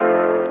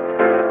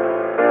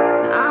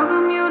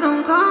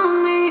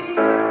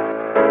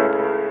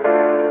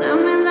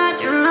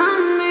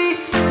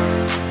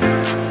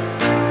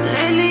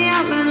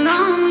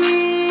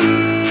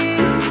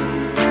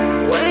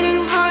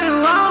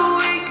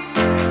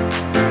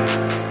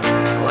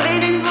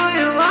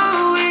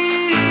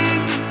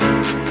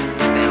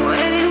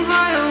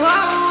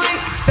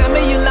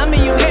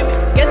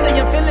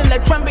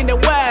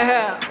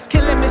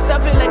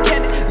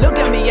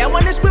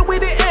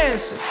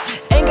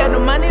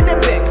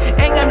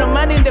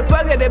the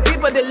pocket, the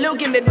people that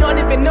looking, they don't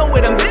even know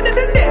it. I'm better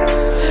than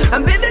that.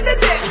 I'm better than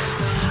that.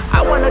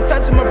 I wanna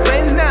talk to my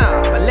friends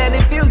now, but let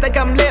it feels like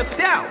I'm left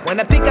out. When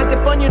I pick up the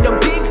phone, you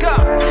don't pick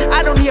up.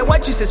 I don't hear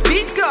what you say,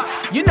 speak up.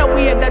 You know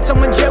we had that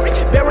Tom and Jerry,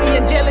 Barry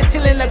and Jelly,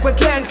 chilling like we're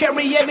Claire and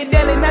Carrie.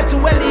 Evidently not too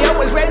early,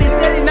 always ready,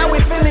 steady. Now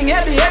we're feeling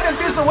heavy, heaven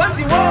feels so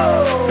empty.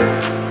 Whoa.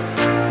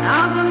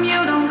 How come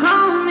you don't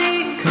call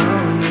me?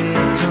 Call me,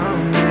 call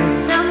me.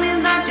 Tell me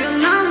that you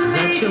love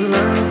me. That you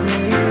love me.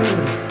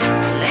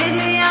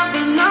 Lately I've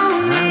been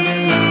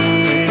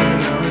lonely,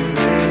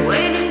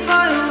 waiting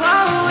for you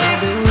always,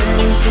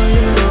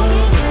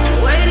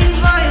 waiting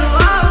for you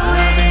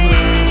always,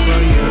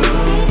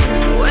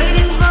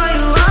 waiting for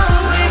you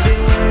always,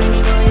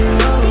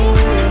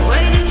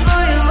 waiting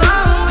for you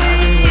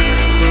always,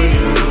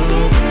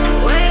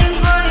 waiting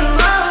for you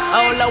always.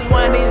 All I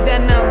want is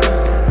that number,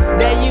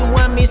 that you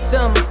want me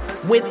some.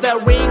 With the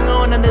ring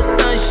on and the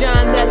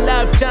sunshine, that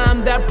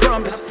lifetime, that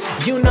promise.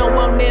 You know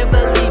I'll never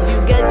leave you,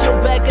 got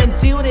your back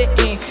until the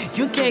end.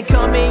 You can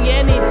call me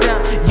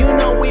anytime, you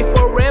know we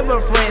forever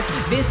friends.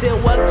 This is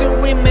what to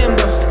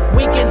remember,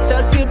 we can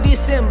talk till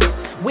December.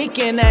 We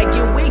can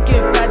argue, we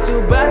can fight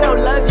too, but I'll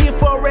love you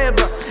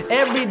forever.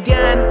 Every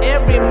day and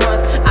every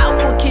month, I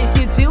will kiss you